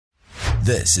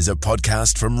This is a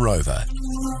podcast from Rover.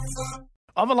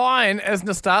 On the line is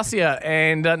Nastasia,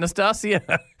 and Nastasia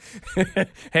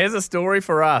has a story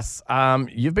for us.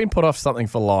 You've been put off something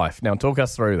for life. Now, talk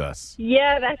us through this.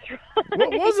 Yeah, that's right.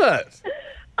 What was it?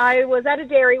 I was at a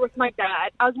dairy with my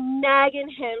dad. I was nagging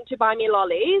him to buy me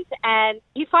lollies, and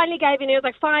he finally gave in. He was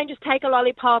like, fine, just take a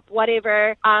lollipop,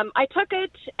 whatever. I took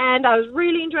it, and I was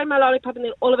really enjoying my lollipop, and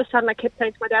then all of a sudden I kept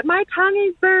saying to my dad, my tongue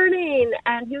is burning.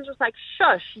 And he was just like,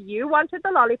 shush, you wanted the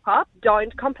lollipop,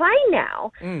 don't complain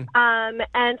now.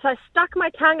 And so I stuck my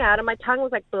tongue out, and my tongue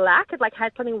was like black. It like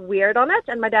had something weird on it,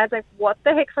 and my dad's like, what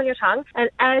the heck's on your tongue?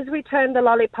 And as we turned the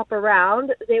lollipop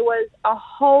around, there was a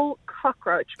whole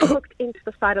cockroach cooked into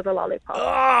the side of the lollipop.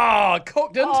 Oh,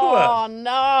 cooked into it. Oh,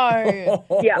 no.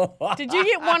 Yeah. Did you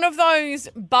get one of those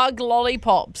bug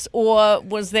lollipops, or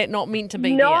was that not meant to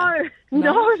be there?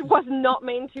 No, it was not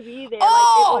meant to be there.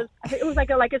 Oh! Like, it was like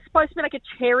it's supposed to be like a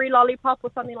cherry lollipop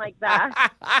or something like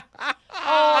that.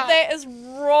 Oh, that is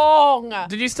wrong.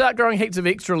 Did you start growing heaps of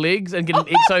extra legs and get an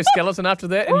exoskeleton after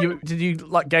that? And did you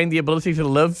like gain the ability to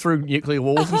live through nuclear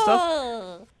wars and stuff?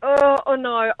 Oh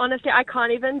no, honestly, I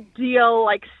can't even deal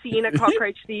like seeing a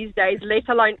cockroach these days, let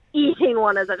alone eating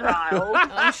one as a child.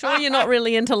 I'm sure you're not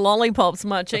really into lollipops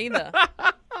much either.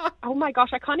 Oh my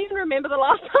gosh, I can't even remember the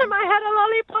last time I had a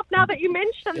lollipop now that you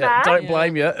mentioned that. Don't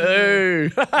blame you. Ooh.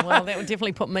 Well, that would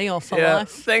definitely put me off for life.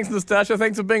 Thanks, Nastasia.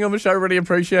 Thanks for being on the show. Really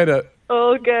appreciate it.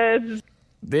 All good.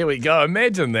 There we go.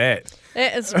 Imagine that.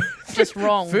 That is just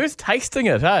wrong. First tasting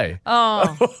it, hey?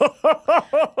 Oh.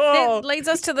 That leads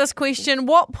us to this question.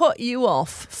 What put you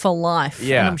off for life?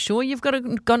 Yeah. And I'm sure you've got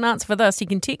an answer for this. You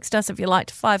can text us if you like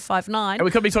to 559. And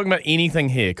we could be talking about anything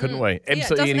here, couldn't we? Absolutely Yeah, it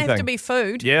doesn't anything. have to be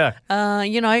food. Yeah.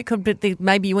 It could be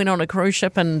maybe you went on a cruise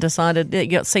ship and decided you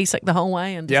got seasick the whole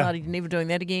way and Yeah. decided you're never doing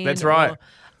that again. That's right.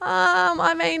 I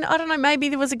don't know, maybe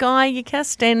there was a guy you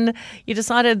kissed and you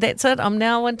decided that's it, I'm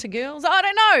now into girls. I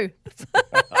don't know.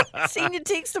 Send your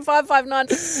text to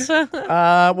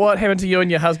 559. What happened to you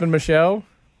and your husband, Michelle?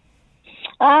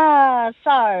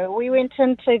 So we went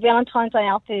into Valentine's on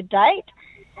our third date,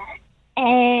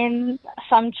 and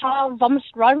some child vomited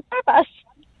right in front of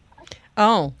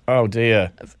us. Oh,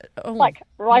 dear. Like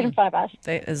right in front of us.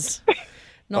 That is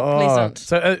not pleasant.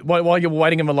 So while you were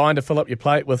waiting in the line to fill up your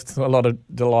plate with a lot of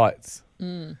delights?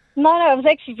 No, it was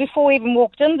actually before we even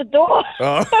walked in the door.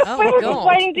 Oh. We were God. just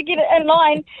waiting to get in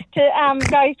line to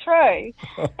go through.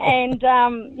 And,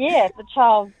 the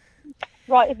child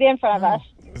right there in front of us.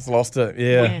 Just lost it,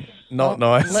 yeah. Not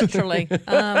nice. Literally.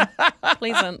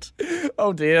 Pleasant.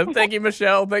 Oh, dear. Thank you,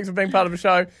 Michelle. Thanks for being part of the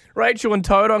show. Rachel and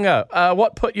Tauranga,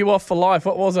 what put you off for life?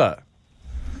 What was it?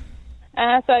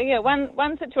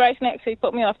 One situation actually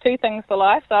put me off two things for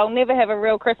life. So I'll never have a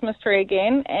real Christmas tree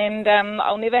again, and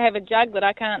I'll never have a jug that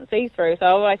I can't see through. So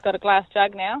I've always got a glass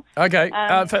jug now. Okay,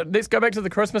 let's go back to the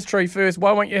Christmas tree first.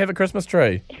 Why won't you have a Christmas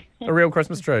tree? A real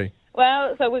Christmas tree?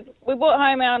 Well, so we brought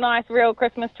home our nice real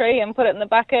Christmas tree and put it in the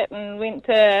bucket and went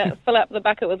to fill up the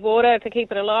bucket with water to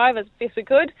keep it alive as best we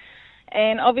could.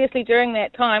 And obviously during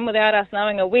that time, without us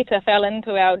knowing, a wether fell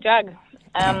into our jug.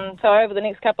 So over the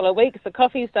next couple of weeks, the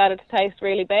coffee started to taste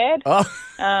really bad.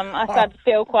 I started to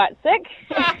feel quite sick.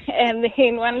 And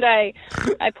then one day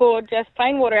I poured just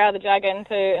plain water out of the jug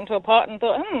into a pot and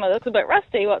thought, this is a bit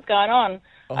rusty. What's going on?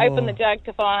 I opened the jug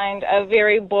to find a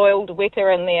very boiled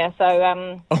wether in there.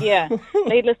 So,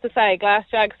 needless to say, glass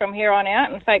jugs from here on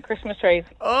out and fake Christmas trees.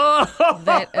 Oh,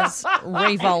 That is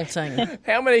revolting.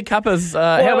 how many cuppas?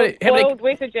 Boiled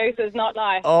wether juice is not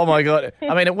life. Oh my God!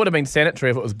 I mean, it would have been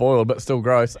sanitary if it was boiled, but still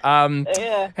gross. How many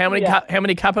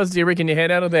cuppas do you reckon you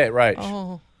had out of that,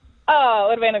 Rach? Oh, it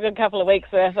would have been a good couple of weeks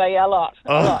worth, so yeah, a lot.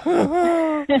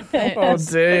 Oh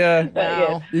dear!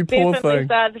 Wow. You poor Definitely thing.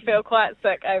 started to feel quite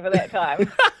sick over that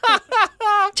time.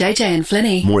 JJ and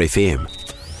Flynny. More FM.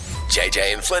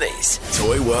 JJ and Flynny's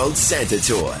Toy World Santa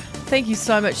Tour. Thank you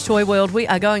so much, Toy World. We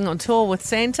are going on tour with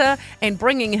Santa and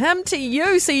bringing him to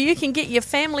you so you can get your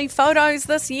family photos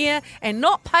this year and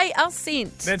not pay a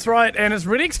cent. That's right, and it's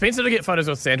really expensive to get photos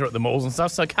of Santa at the malls and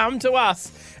stuff, so come to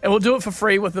us and we'll do it for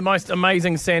free with the most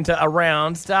amazing Santa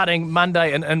around, starting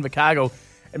Monday in Invercargill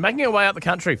and making our way out the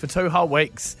country for 2 whole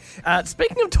weeks.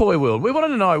 Speaking of Toy World, we wanted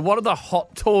to know what are the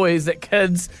hot toys that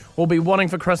kids will be wanting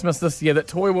for Christmas this year that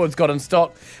Toy World's got in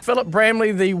stock. Philip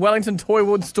Bramley, the Wellington Toy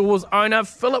World store's owner.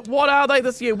 Philip, what are they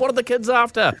this year? What are the kids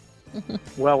after?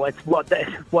 Well, it's what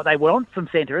they want from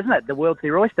Santa, isn't it? The world's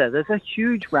their oyster. There's a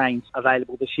huge range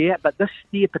available this year, but this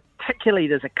year particularly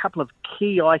there's a couple of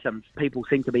key items people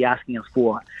seem to be asking us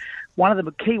for. One of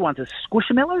the key ones is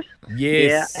Squishamallows.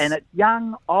 Yes. Yeah, and it's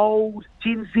young, old,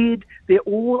 Gen Z. They're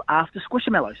all after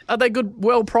Squishamallows. Are they good,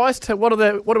 well priced? What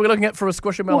are we looking at for a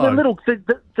Squishamallow? Well,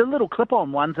 the little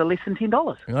clip-on ones are less than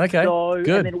 $10. Okay, so,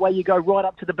 good. And then away you go right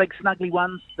up to the big snuggly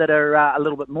ones that are a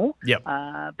little bit more. Yep.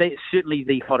 They're certainly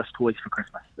the hottest toys for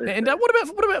Christmas. And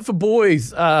what about for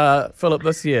boys, Philip,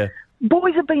 this year?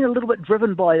 Boys have been a little bit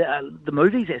driven by the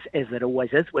movies, as it always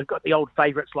is. We've got the old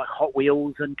favourites like Hot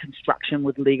Wheels and construction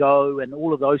with Lego and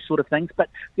all of those sort of things. But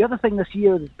the other thing this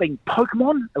year has been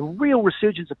Pokemon, a real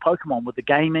resurgence of Pokemon with the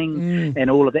gaming and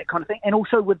all of that kind of thing. And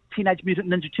also with Teenage Mutant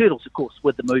Ninja Turtles, of course,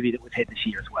 with the movie that we've had this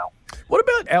year as well. What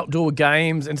about outdoor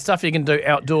games and stuff you can do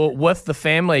outdoor with the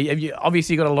family? Have you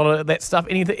obviously got a lot of that stuff?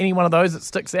 Any one of those that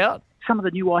sticks out? Some of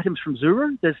the new items from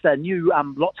Zuru. There's the new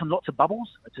lots and lots of bubbles.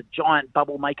 It's a giant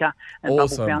bubble maker and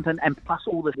Awesome. bubble fountain, and plus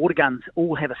all the water guns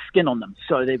all have a skin on them.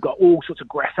 So they've got all sorts of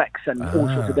graphics and all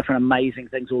sorts of different amazing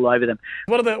things all over them.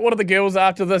 What are the girls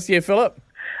after this year, Philip?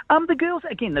 The girls,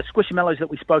 again, the Squishamallows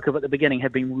that we spoke of at the beginning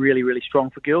have been really, really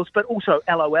strong for girls, but also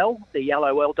LOL, the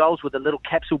LOL dolls with the little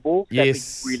capsule balls,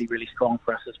 Yes. they've been really, really strong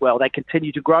for us as well. They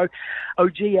continue to grow.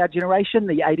 OG, our generation,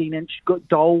 the 18-inch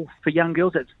doll for young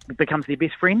girls, it becomes their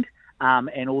best friend.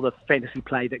 And all the fantasy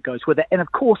play that goes with it. And,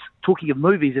 of course, talking of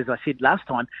movies, as I said last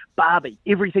time, Barbie.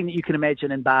 Everything that you can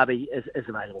imagine in Barbie is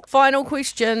available. Final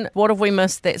question. What have we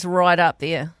missed that's right up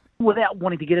there? Without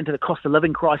wanting to get into the cost of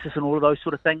living crisis and all of those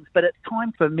sort of things, but it's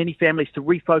time for many families to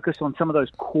refocus on some of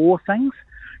those core things.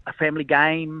 A family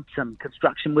game, some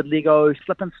construction with Lego,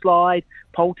 slip and slide,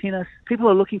 pole tennis. People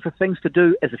are looking for things to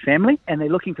do as a family, and they're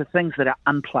looking for things that are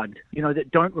unplugged,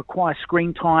 that don't require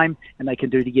screen time and they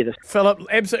can do together. Philip,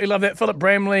 absolutely love that. Philip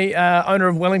Bramley, owner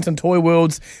of Wellington Toy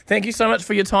Worlds. Thank you so much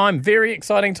for your time. Very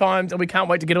exciting times, and we can't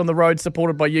wait to get on the road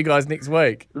supported by you guys next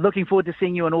week. Looking forward to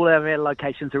seeing you in all of our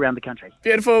locations around the country.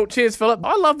 Beautiful. Cheers, Philip.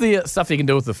 I love the stuff you can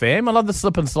do with the fam. I love the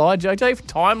slip and slide, JJ.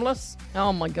 Timeless.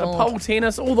 Oh, my The God. pole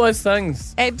tennis, all those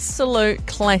things. Absolute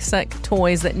classic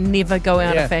toys that never go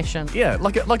out of fashion. Yeah,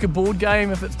 like a board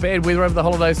game if it's bad weather over the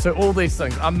holidays. So all these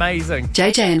things, amazing.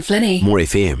 JJ and Flynny. More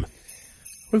FM.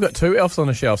 We've got two elves on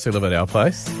the shelves who live at our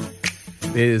place.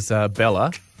 There's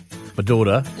Bella, my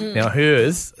daughter. Now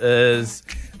hers is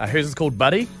called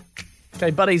Buddy.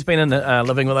 Okay, Buddy's been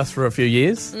living with us for a few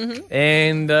years.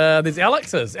 And there's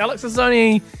Alex's. Alex is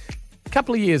only a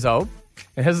couple of years old,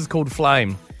 and his is called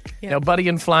Flame. Yep. Now, Buddy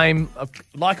and Flame,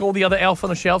 like all the other elf on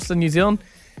the shelves in New Zealand,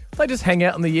 they just hang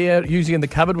out in the year, usually in the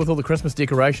cupboard with all the Christmas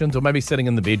decorations, or maybe sitting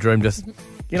in the bedroom just,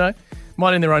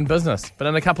 minding their own business. But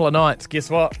in a couple of nights,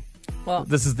 guess what? What?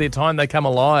 This is their time. They come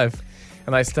alive,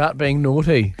 and they start being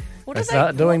naughty. They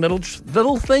start doing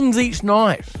little things each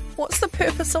night. What's the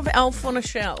purpose of Elf on a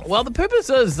Shelf? Well, the purpose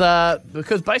is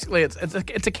because basically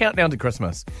it's a countdown to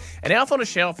Christmas. And Elf on a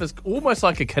Shelf is almost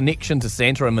like a connection to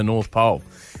Santa in the North Pole.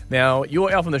 Now,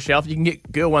 your Elf on the Shelf, you can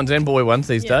get girl ones and boy ones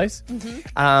these days.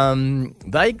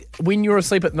 They, when you're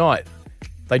asleep at night,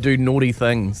 they do naughty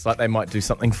things. Like they might do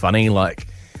something funny, like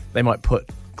they might put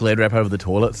Glad wrap over the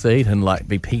toilet seat and like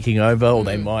be peeking over, or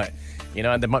they might... they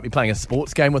might be playing a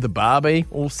sports game with a Barbie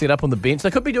all set up on the bench.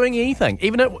 They could be doing anything,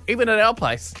 even at our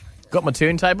place. Got my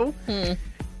turntable.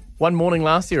 One morning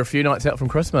last year, a few nights out from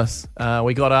Christmas,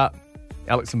 we got up,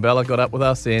 Alex and Bella got up with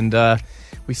us, and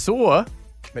we saw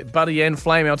that Buddy and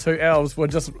Flame, our two elves, were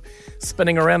just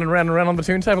spinning around and round and round on the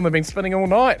turntable. They've been spinning all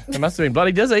night. They must have been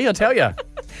bloody dizzy, I tell you.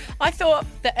 I thought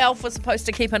the elf was supposed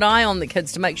to keep an eye on the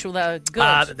kids to make sure they were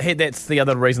good. That's the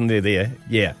other reason they're there.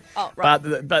 Yeah. Oh, right.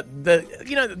 But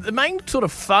the main sort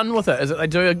of fun with it is that they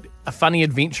do a funny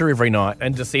adventure every night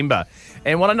in December.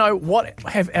 And want to know, what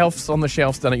have elves on the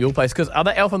shelves done at your place? Because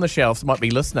other elf on the shelves might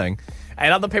be listening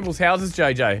at other people's houses,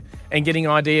 JJ, and getting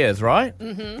ideas, right?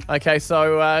 Mm-hmm. Okay,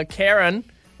 so Karen,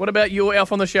 what about your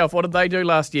elf on the shelf? What did they do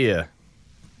last year?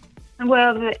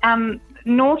 Well, the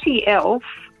naughty elf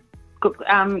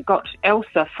got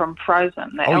Elsa from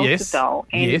Frozen, the Elsa doll,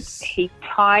 and he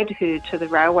tied her to the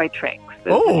railway tracks.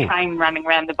 There's a train running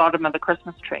around the bottom of the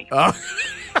Christmas tree. Oh.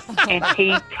 And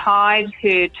he tied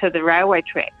her to the railway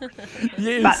tracks.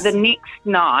 Yes. But the next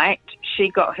night, she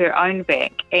got her own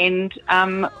back, and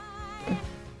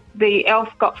the elf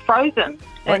got frozen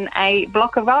in a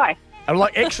block of ice. And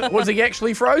was he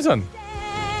actually frozen?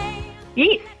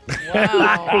 Yes.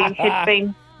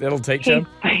 Wow. That'll teach him.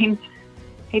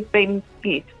 He'd been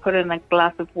put in a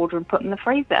glass of water and put in the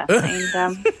freezer.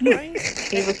 And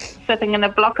he was sitting in a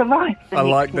block of ice the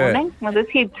next morning with his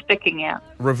head sticking out.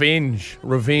 Revenge.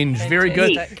 Very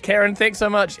good. Yes. Karen, thanks so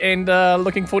much, and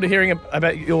looking forward to hearing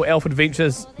about your elf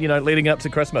adventures, leading up to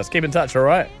Christmas. Keep in touch, all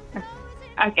right?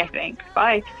 Okay, thanks.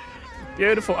 Bye.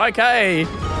 Beautiful. Okay.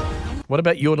 What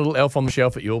about your little elf on the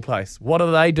shelf at your place? What do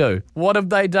they do? What have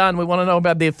they done? We want to know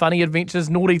about their funny adventures,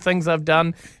 naughty things they've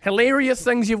done, hilarious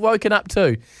things you've woken up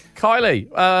to.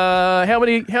 Kylie, how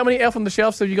many elf on the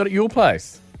shelves have you got at your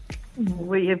place?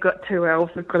 We have got 2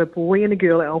 elves. We've got a boy and a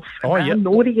girl elf. Oh, yeah.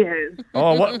 Naughty is.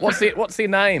 Oh, what's their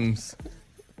names?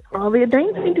 Oh, their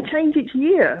names need to change each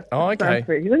year. Oh, okay.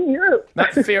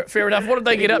 Yeah. Fair enough. What did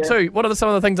they get up to? What are some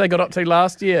of the things they got up to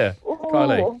last year,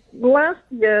 Kylie? Last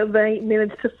year, they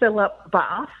managed to fill up a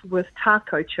bath with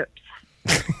taco chips.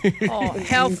 Oh,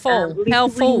 how full? How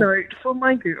full? Note for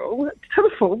my girl, to the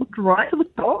full, right to the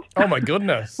top. Oh my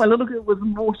goodness! My little girl was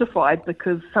mortified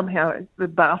because somehow the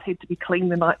bath had to be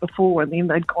cleaned the night before, and then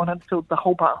they'd gone and filled the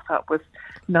whole bath up with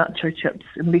nacho chips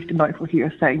and left a note for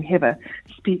her saying, "Have a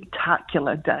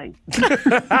spectacular day."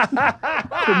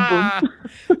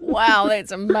 Wow,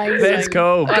 that's amazing. That's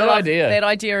cool. Good idea. That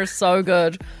idea is so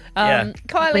good.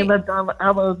 Kylie. Then they've done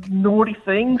other naughty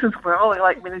things as well. They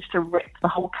managed to wrap the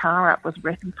whole car up with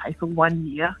wrapping paper one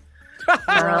year.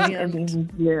 And then,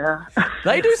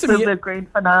 they do some. So the grand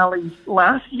finale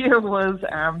last year was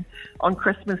on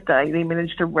Christmas Day. They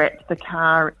managed to wrap the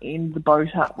car and the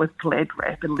boat up with Glad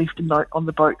wrap and left a note on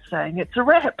the boat saying it's a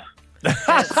wrap.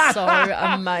 That's so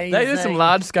amazing. They do some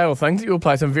large-scale things at your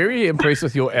place. I'm very impressed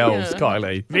with your elves,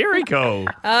 Kylie. Very cool.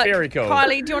 Very cool.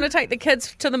 Kylie, do you want to take the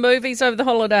kids to the movies over the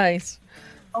holidays?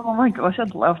 Oh, my gosh,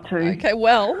 I'd love to. Okay,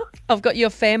 well, I've got your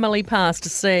family pass to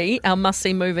see our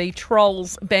must-see movie,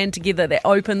 Trolls Band Together, that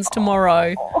opens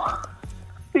tomorrow. Oh,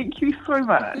 thank you so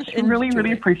much. Really,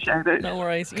 really appreciate it. No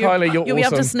worries. Kylie, you'll be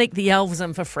able to sneak the elves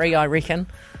in for free, I reckon.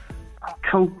 Oh,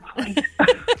 cool.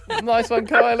 Nice one,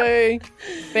 Kylie.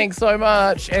 Thanks so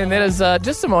much. And that is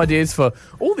just some ideas for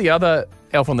all the other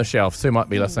elf on the shelves who might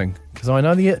be listening, because I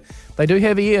know they do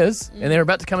have ears and they're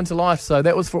about to come into life. So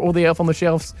that was for all the elf on the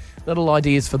shelves, little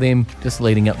ideas for them just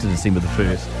leading up to December the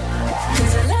 1st.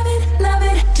 'Cause I love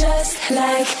it just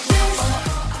like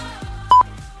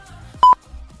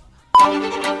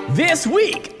This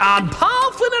week on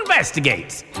Paul Flynn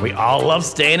Investigates, we all love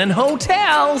staying in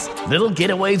hotels, little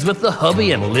getaways with the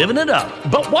hubby and living it up.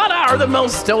 But what are the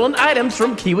most stolen items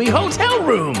from Kiwi hotel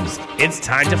rooms? It's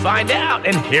time to find out,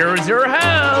 and here's your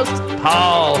host,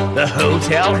 Paul, the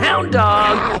hotel hound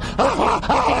dog.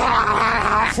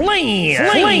 Flynn. Oh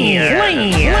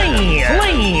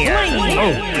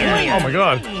my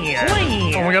God.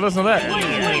 Oh my God, listen to that.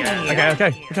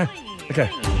 Okay.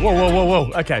 Whoa.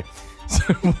 Okay.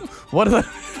 So, what are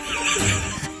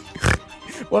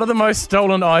the most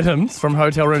stolen items from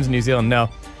hotel rooms in New Zealand? Now,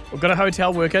 we've got a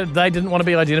hotel worker. They didn't want to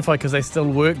be identified because they still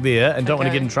work there and don't want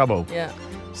to get in trouble. Yeah.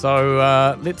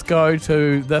 So let's go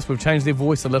to this. We've changed their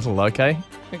voice a little, okay?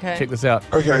 Okay. Check this out.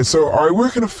 Okay, so I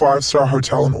work in a 5-star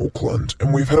hotel in Auckland,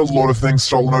 and we've had a lot of things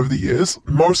stolen over the years.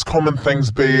 Most common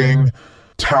things being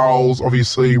towels,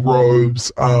 obviously,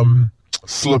 robes,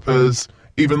 slippers,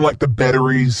 even like the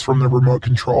batteries from the remote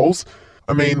controls.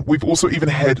 I mean, we've also even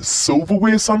had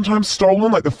silverware sometimes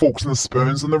stolen, like the forks and the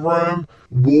spoons in the room.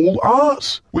 Wall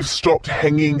art. We've stopped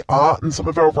hanging art in some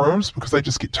of our rooms because they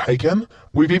just get taken.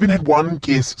 We've even had one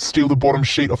guest steal the bottom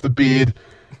sheet off the bed,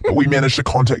 but we managed to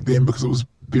contact them because it was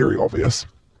very obvious.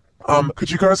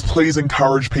 Could you guys please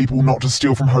encourage people not to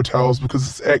steal from hotels, because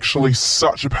it's actually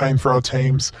such a pain for our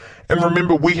teams. And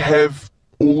remember, we have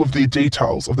all of their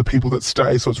details of the people that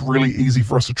stay, so it's really easy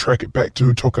for us to track it back to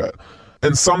who took it.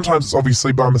 And sometimes it's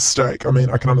obviously by mistake. I mean,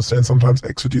 I can understand sometimes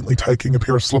accidentally taking a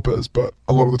pair of slippers, but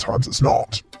a lot of the times it's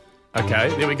not.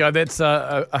 Okay, there we go. That's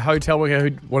a hotel worker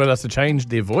who wanted us to change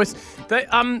their voice.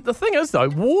 The thing is, though,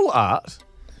 wall art.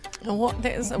 What?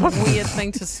 That is a weird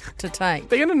thing to take.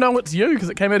 They're going to know it's you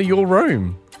because it came out of your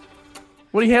room.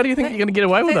 How do you think you're going to get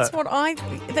away with it?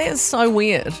 That is so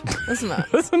weird, isn't it?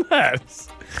 Isn't it?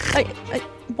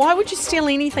 Why would you steal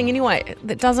anything anyway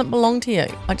that doesn't belong to you?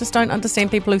 I just don't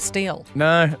understand people who steal.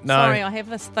 No. Sorry, I have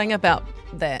this thing about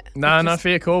that. No,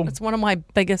 fair call. It's one of my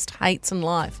biggest hates in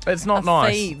life. It's not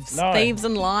nice. Thieves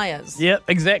and liars. Yep,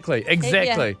 exactly.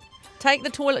 Take the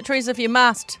toiletries if you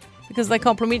must, because they're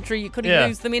complimentary. You could have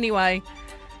used them anyway.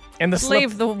 And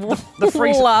leave the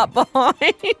wall art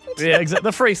behind. Yeah, exactly.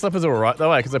 The free slippers are all right,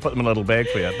 though, because they put them in a little bag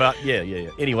for you. But, yeah.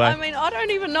 Anyway. I mean, I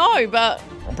don't even know, but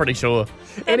I'm pretty sure.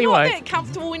 They're not that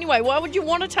comfortable anyway. Why would you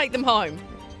want to take them home?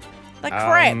 They're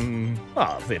crap.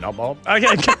 They're not, Bob.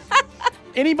 Okay.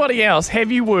 Anybody else,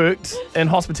 have you worked in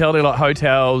hospitality like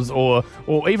hotels or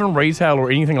even retail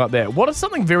or anything like that? What is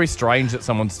something very strange that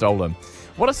someone's stolen?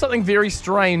 What is something very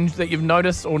strange that you've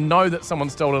noticed or know that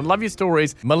someone's stolen? Love your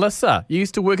stories. Melissa, you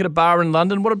used to work at a bar in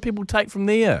London. What did people take from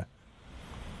there?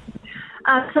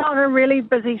 So on a really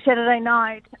busy Saturday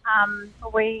night,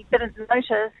 we didn't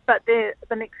notice, but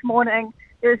the next morning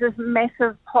there's this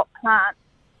massive pot plant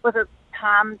with a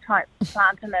palm-type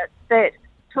plant in it that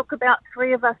took about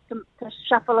 3 of us to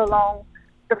shuffle along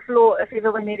the floor if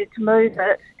ever we needed to move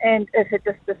it, and it had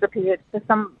just disappeared. I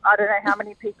don't know how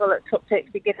many people it took to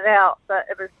actually get it out, but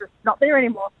it was just not there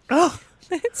anymore. Oh,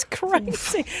 that's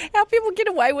crazy. How people get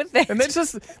away with that? And they're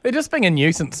just being a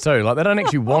nuisance too. Like, they don't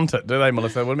actually want it, do they,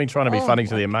 Melissa? They would have been trying to be funny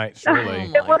to their mates,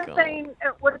 surely. It would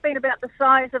have been about the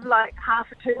size of like half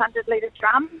a 200-litre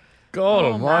drum. God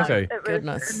almighty. It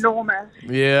was enormous.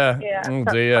 Yeah. Oh,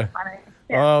 so dear. it's quite funny.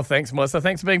 Yeah. Oh, thanks, Melissa.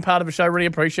 Thanks for being part of the show. Really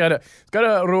appreciate it. Let's go to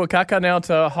Ruakaka now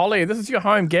to Holly. This is your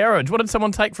home garage. What did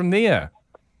someone take from there?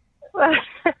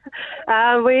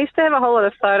 We used to have a whole lot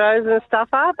of photos and stuff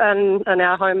up in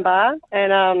our home bar,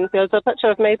 and there was a picture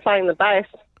of me playing the bass,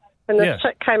 and this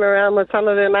chick came around with some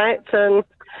of her mates, and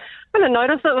I kind of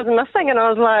noticed it was missing, and I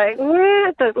was like,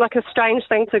 like a strange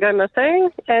thing to go missing,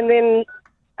 and then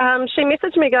she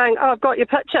messaged me going, "Oh, I've got your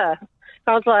picture."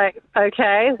 I was like,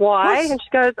 "Okay, why?" And she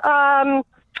goes, and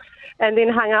then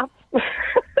hung up.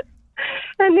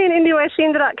 And then anyway, she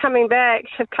ended up coming back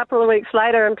a couple of weeks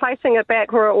later and placing it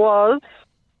back where it was.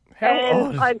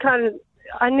 And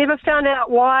I never found out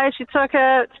why she took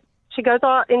it. She goes,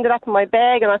 "Oh, it ended up in my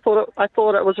bag," and I thought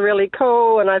it was really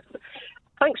cool, and I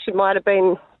think she might have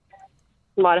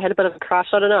had a bit of a crush.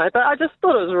 I don't know, but I just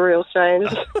thought it was real strange.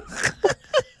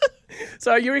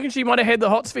 So you reckon she might have had the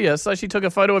hots for you, so she took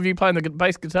a photo of you playing the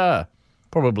bass guitar?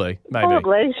 Probably, maybe.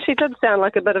 Probably. She did sound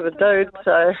like a bit of a dude,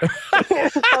 so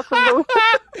it's possible.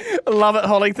 Love it,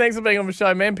 Holly. Thanks for being on the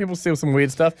show, man. People steal some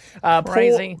weird stuff.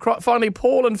 Crazy. Finally,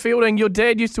 Paul in Fielding, your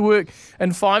dad used to work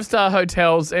in 5-star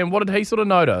hotels, and what did he sort of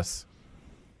notice?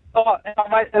 Oh,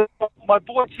 mate, my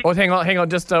boy... Oh, hang on.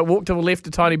 Just walk to the left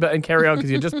a tiny bit and carry on,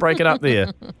 because you're just breaking up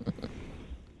there.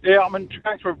 Yeah, I'm going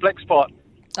through a black spot.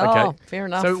 Okay. Oh, fair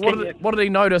enough. So what did he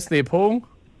notice there, Paul?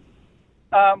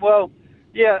 Well,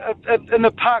 yeah, in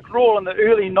the Park Royal in the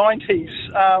early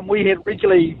 90s, we had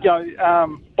regularly,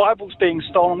 Bibles being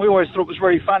stolen. We always thought it was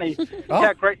very funny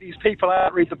how great these people are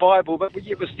to read the Bible, but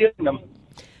yet we're stealing them.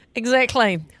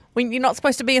 Exactly. When you're not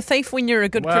supposed to be a thief when you're a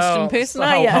good Christian person,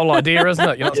 are you? That's the whole idea, isn't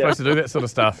it? You're not supposed to do that sort of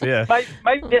stuff, yeah.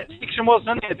 Maybe that section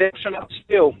wasn't in there, thou shalt not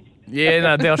steal. Yeah,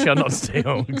 no, thou shalt not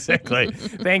steal. Exactly.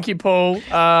 Thank you, Paul.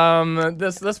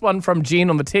 This one from Jen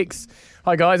on the text.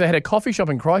 Hi, guys. I had a coffee shop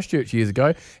in Christchurch years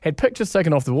ago. Had pictures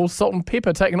taken off the walls, salt and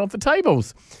pepper taken off the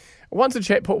tables. Once a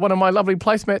chap put one of my lovely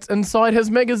placemats inside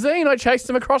his magazine. I chased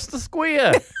him across the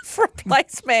square. For a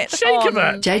placemat. Cheek of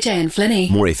it. JJ and Flynny.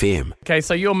 More FM. Okay,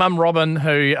 so your mum, Robin,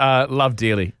 who love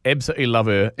dearly, absolutely love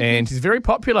her, and she's very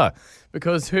popular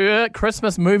because her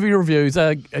Christmas movie reviews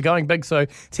are going big. So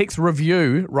text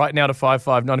review right now to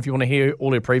 559 if you want to hear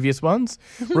all her previous ones.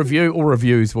 Review or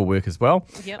reviews will work as well.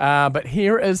 Yep. But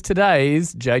here is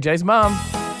today's JJ's mum.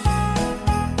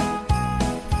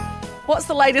 What's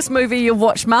the latest movie you've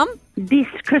watched, Mum?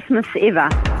 Best Christmas ever.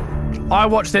 I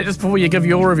watched that just before you give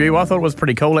your review. I thought it was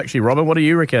pretty cool, actually, Robin. What do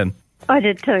you reckon? I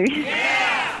did too.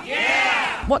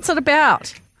 What's it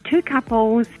about? Two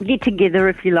couples get together,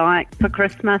 if you like, for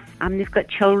Christmas. They've got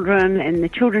children, and the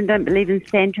children don't believe in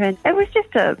Santa. It was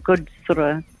just a good sort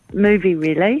of movie,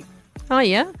 really. Oh,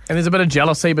 yeah? And there's a bit of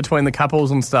jealousy between the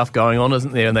couples and stuff going on,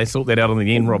 isn't there? And they sort that out in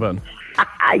the end, Robin.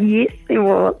 Yes, there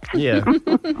was. Yeah.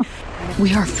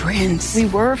 We are friends. We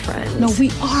were friends. No, we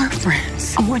are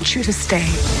friends. I want you to stay.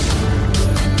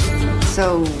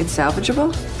 So, it's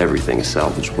salvageable? Everything is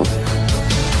salvageable.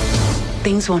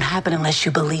 Things won't happen unless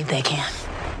you believe they can.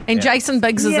 And Jason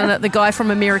Biggs is in it, the guy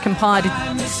from American Pie.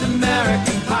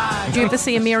 Did you ever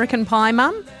see American Pie,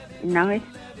 Mum? No.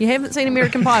 You haven't seen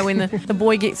American Pie when the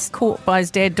boy gets caught by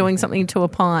his dad doing something to a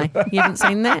pie? You haven't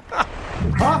seen that?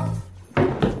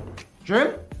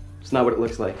 Jim? It's not what it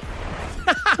looks like.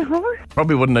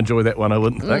 Probably wouldn't enjoy that one, I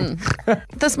wouldn't think.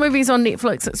 This movie's on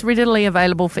Netflix. It's readily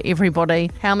available for everybody.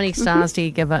 How many stars do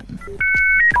you give it?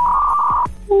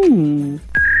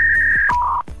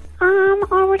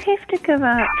 I would have to give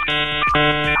it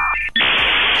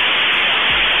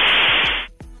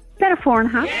about a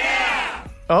 4.5.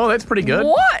 Oh, that's pretty good.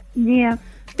 What? Yeah.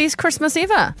 Best Christmas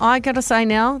ever. I got to say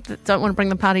now, don't want to bring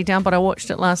the party down, but I watched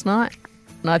it last night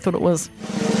and I thought it was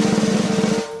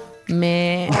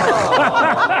meh.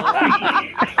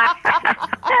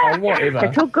 Oh, whatever.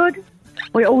 It's all good.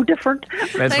 We're all different.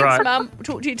 That's Thanks, right. Mum.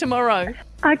 Talk to you tomorrow.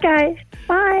 Okay.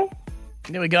 Bye.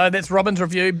 There we go. That's Robin's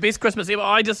review. Best Christmas ever.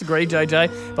 I disagree,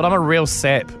 JJ, but I'm a real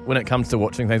sap when it comes to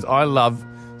watching things. I love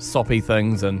soppy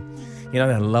things and,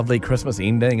 that lovely Christmas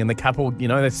ending and the couple,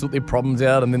 they sort their problems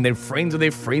out and then they're friends with their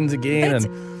friends again. That's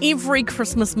every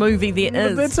Christmas movie there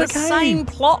is. That's the okay. same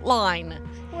plot line.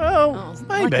 Well,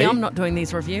 maybe. Lucky I'm not doing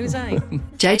these reviews, eh?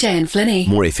 JJ and Flynny.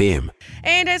 More FM.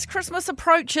 And as Christmas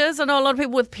approaches, I know a lot of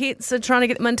people with pets are trying to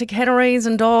get them into catteries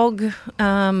and dog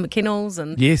kennels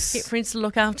and Yes. pet friends to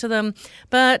look after them.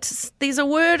 But there's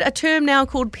a term now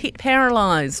called pet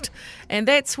paralysed. And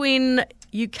that's when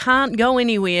you can't go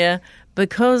anywhere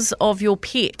because of your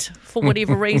pet for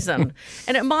whatever reason.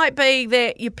 And it might be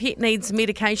that your pet needs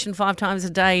medication 5 times a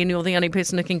day and you're the only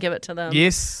person who can give it to them.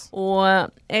 Yes. Or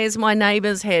as my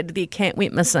neighbours had, their cat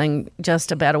went missing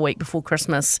just about a week before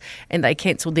Christmas and they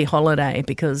cancelled their holiday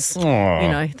because,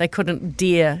 they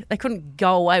couldn't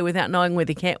go away without knowing where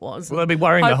the cat was. Well, they'd be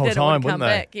worrying the whole time, wouldn't they?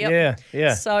 Back. Yep.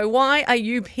 Yeah. So why are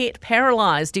you pet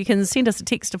paralysed? You can send us a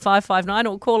text to 559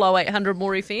 or call 0800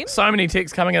 more FM. So many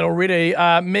texts coming in already.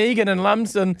 Megan in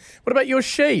Lumsden, what about your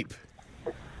sheep?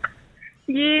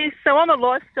 Yes, so I'm a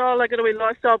lifestyle. I got a wee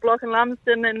lifestyle block in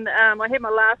Lumsden, and I had my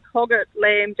last hogget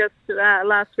lamb just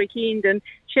last weekend, and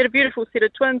she had a beautiful set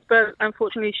of twins, but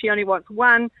unfortunately she only wants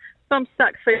one. So I'm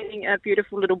stuck feeding a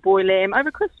beautiful little boy lamb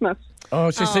over Christmas. Oh,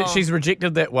 she's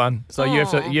rejected that one, so you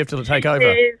have to take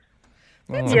over. Yes.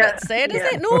 That's a bit sad. Is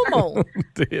that normal?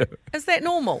 Dear. Is that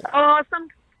normal? Oh,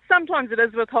 sometimes it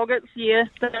is with hoggets. Yeah.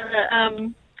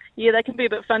 Yeah, they can be a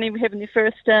bit funny having their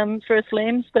first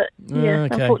lambs, but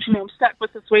unfortunately I'm stuck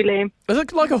with this wee lamb. Is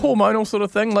it like a hormonal sort of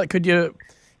thing? Like, could you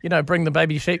bring the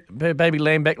baby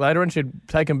lamb back later and she'd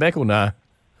take him back or nah?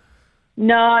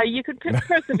 No, you could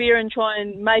persevere and try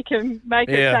and make her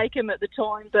take him at the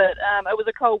time, but it was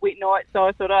a cold, wet night, so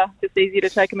I thought, it's easier to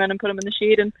take him in and put him in the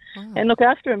shed and look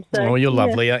after him. So, you're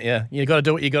lovely, aren't you? You got to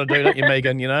do what you got to do, don't you,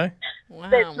 Megan? You know. Wow.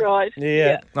 That's right.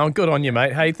 Yeah. Oh, good on you,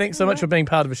 mate. Hey, thanks so much for being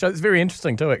part of the show. It's very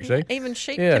interesting too, actually. Even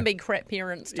sheep can be crap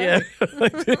parents too. Yeah.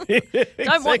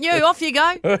 Don't want you. Off you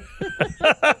go.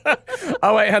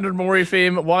 0800 more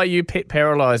FM. Why are you pet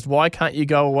paralysed? Why can't you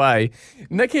go away?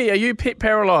 Nikki, are you pet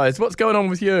paralysed? What's going on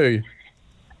with you?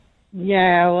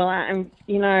 Yeah, well,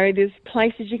 there's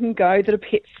places you can go that are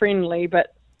pet friendly,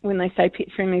 but when they say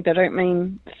pet friendly, they don't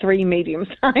mean 3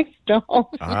 medium-sized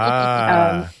dogs. And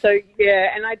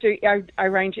I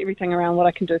range everything around what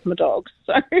I can do with my dogs.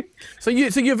 So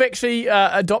you've actually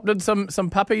adopted some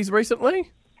puppies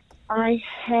recently? I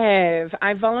have.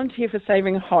 I volunteer for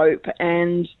Saving Hope,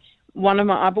 and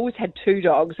I've always had 2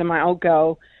 dogs, and my old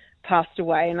girl passed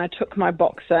away, and I took my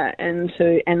boxer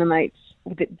into animates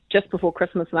just before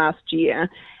Christmas last year.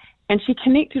 And she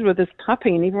connected with this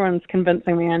puppy, and everyone's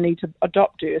convincing me I need to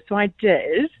adopt her. So I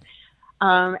did.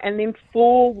 And then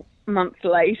 4 months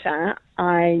later,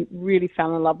 I really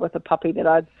fell in love with a puppy that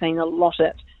I'd seen a lot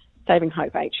at Saving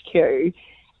Hope HQ.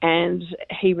 And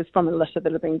he was from a litter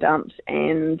that had been dumped.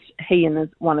 And he and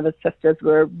one of his sisters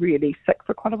were really sick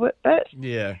for quite a bit.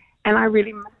 Yeah. And I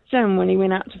really missed him when he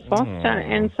went out to foster.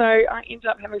 And so I ended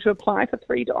up having to apply for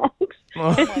 3 dogs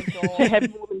to have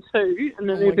more than 2 in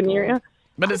an urban area.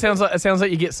 But it sounds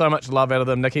like you get so much love out of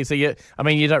them, Nikki. So you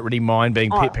don't really mind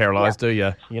being pet paralysed, do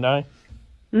you? You know?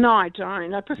 No, I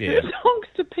don't. I prefer dogs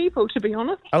to people, to be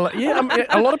honest. A lot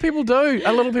of people do.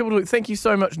 A lot of people do. Thank you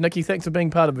so much, Nikki. Thanks for being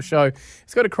part of the show.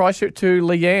 Let's go to Christchurch to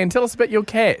Leanne. Tell us about your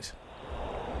cat.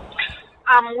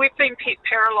 We've been pet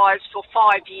paralysed for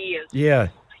 5 years. Yeah.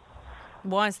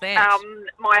 Why is that?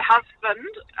 My husband,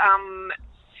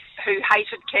 who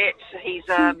hated cats, he's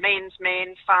a man's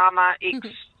man, farmer,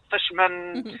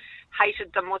 ex-fisherman,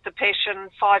 hated them with a passion.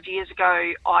 5 years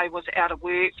ago, I was out of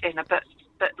work and a bit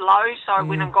low, so I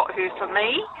went and got her for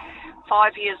me.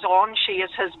 5 years on, she is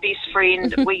his best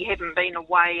friend. We haven't been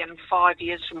away in 5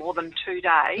 years for more than 2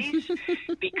 days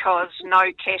because no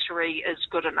cattery is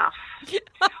good enough.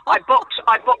 I booked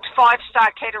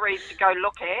 5-star catteries to go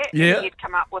look at, and he'd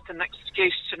come up with an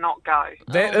excuse to not go.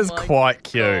 That is quite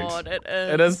cute. God, it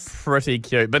is. It is pretty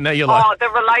cute. But now you're like... Oh, the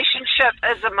relationship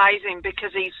is amazing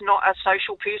because he's not a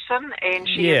social person, and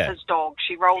she is his dog.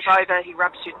 She rolls over, he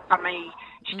rubs her tummy.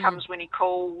 She comes when he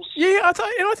calls. Yeah,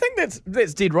 I think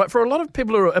that's dead right. For a lot of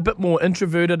people who are a bit more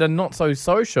introverted and not so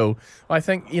social, I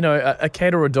think, a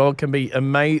cat or a dog can be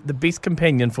the best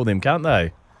companion for them, can't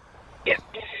they? Yeah.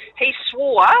 He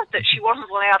swore that she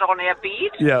wasn't allowed on our bed.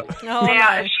 Yeah.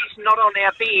 If she's not on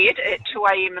our bed at 2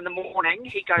 a.m. in the morning,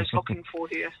 he goes looking for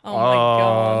her. Oh, my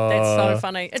God. That's so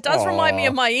funny. It does remind me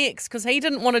of my ex because he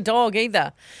didn't want a dog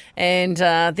either. And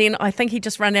then I think he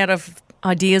just ran out of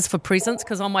ideas for presents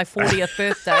because on my 40th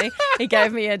birthday, he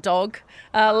gave me a dog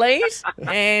lead.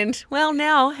 And, well,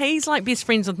 now he's like best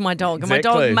friends with my dog. And my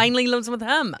dog mainly lives with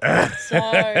him. So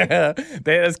that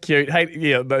is cute. Hey,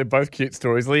 yeah, they're both cute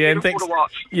stories. Leanne, thanks. To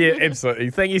watch. Yeah,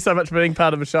 absolutely. Thank you so much for being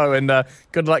part of the show and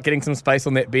good luck getting some space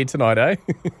on that bed tonight, eh?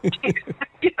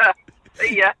 Yeah.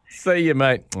 See ya. See you,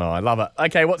 mate. Oh, I love it.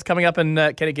 Okay, what's coming up and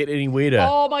can it get any weirder?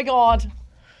 Oh, my God.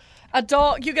 A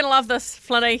dog. You're going to love this,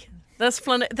 Flynny. This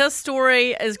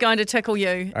story is going to tickle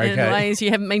you in ways you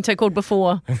haven't been tickled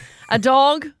before. A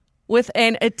dog with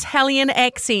an Italian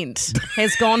accent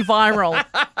has gone viral.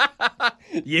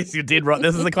 Yes, you did right.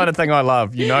 This is the kind of thing I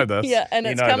love. You know this. Yeah, and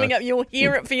it's coming up. You'll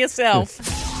hear it for yourself.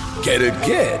 Can it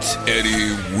get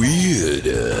any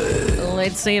weirder?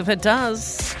 Let's see if it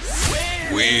does.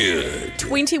 Weird.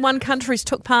 21 countries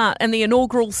took part in the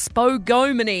inaugural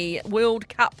Spogomini World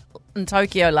Cup in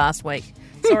Tokyo last week.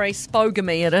 Sorry,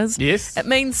 spogamy it is. Yes. It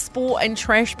means sport and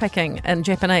trash picking in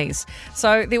Japanese.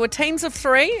 So there were teams of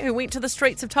 3 who went to the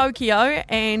streets of Tokyo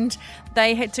and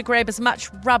they had to grab as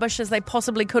much rubbish as they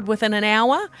possibly could within an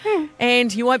hour.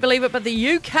 And you won't believe it, but the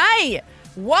UK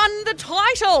won the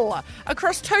title.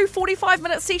 Across 2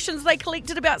 45-minute sessions, they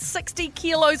collected about 60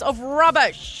 kilos of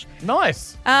rubbish.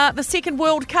 Nice. The second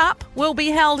World Cup will be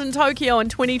held in Tokyo in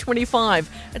 2025.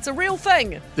 It's a real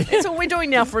thing. That's what we're doing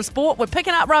now for a sport. We're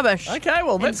picking up rubbish. Okay,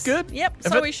 well, that's good. Yep,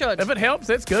 we should. If it helps,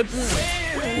 that's good.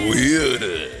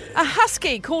 Weird. A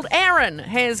husky called Aaron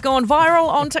has gone viral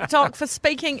on TikTok for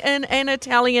speaking in an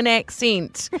Italian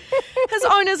accent. His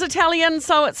owner's Italian,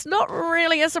 so it's not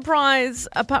really a surprise,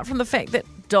 apart from the fact that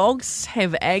dogs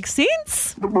have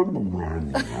accents.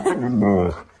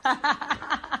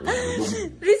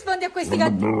 Rispondi a questi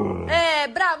gatti.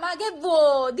 Bravo, ma che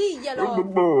vuoi?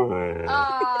 Diglielo.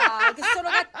 Ah, che sono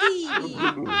cattivi.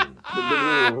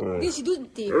 Dici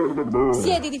tutti.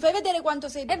 Siediti, fai vedere quanto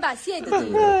sei. E vai,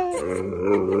 siediti.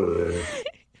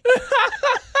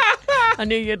 I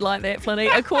knew you'd like that, Flynny.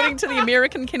 According to the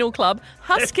American Kennel Club,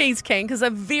 huskies can, because they're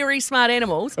very smart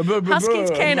animals, huskies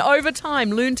can, over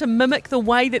time, learn to mimic the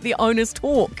way that the owners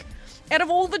talk. Out of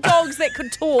all the dogs that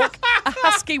could talk, a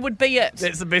husky would be it.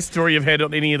 That's the best story you've had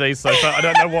on any of these so far. I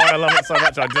don't know why I love it so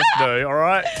much. I just do, all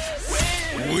right?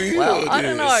 Well, I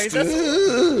don't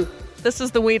know. This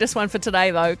is the weirdest one for today,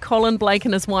 though. Colin Blake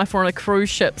and his wife were on a cruise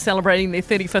ship celebrating their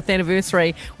 35th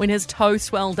anniversary when his toe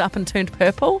swelled up and turned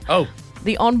purple. Oh.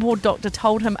 The onboard doctor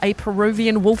told him a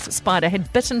Peruvian wolf spider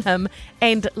had bitten him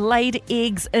and laid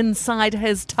eggs inside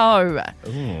his toe.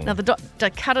 Ooh. Now, the doctor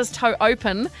cut his toe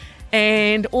open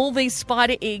and all these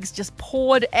spider eggs just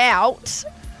poured out.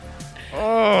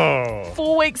 Oh.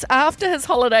 4 weeks after his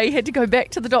holiday, he had to go back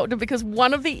to the doctor because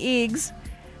one of the eggs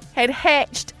had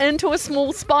hatched into a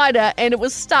small spider and it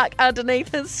was stuck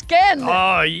underneath his skin.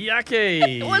 Oh,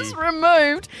 yucky. It was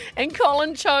removed and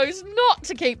Colin chose not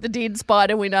to keep the dead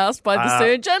spider when asked by the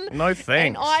surgeon. No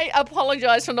thanks. And I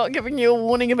apologise for not giving you a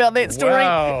warning about that story.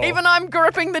 Wow. Even I'm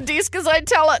gripping the desk as I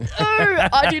tell it. Ooh,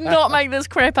 I did not make this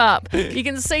crap up. You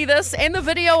can see this and the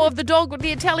video of the dog with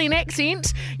the Italian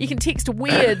accent. You can text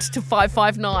WEIRD to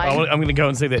 559. I'm going to go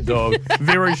and see that dog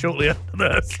very shortly after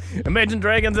this. Imagine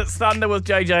Dragons, it's Thunder with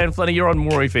JJ and Flynny. You're on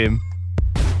More FM.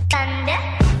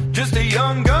 Just a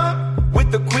young gun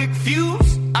with a quick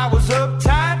fuse. I was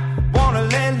uptight, wanna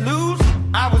let loose.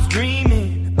 I was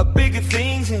dreaming of bigger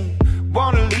things and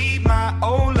wanna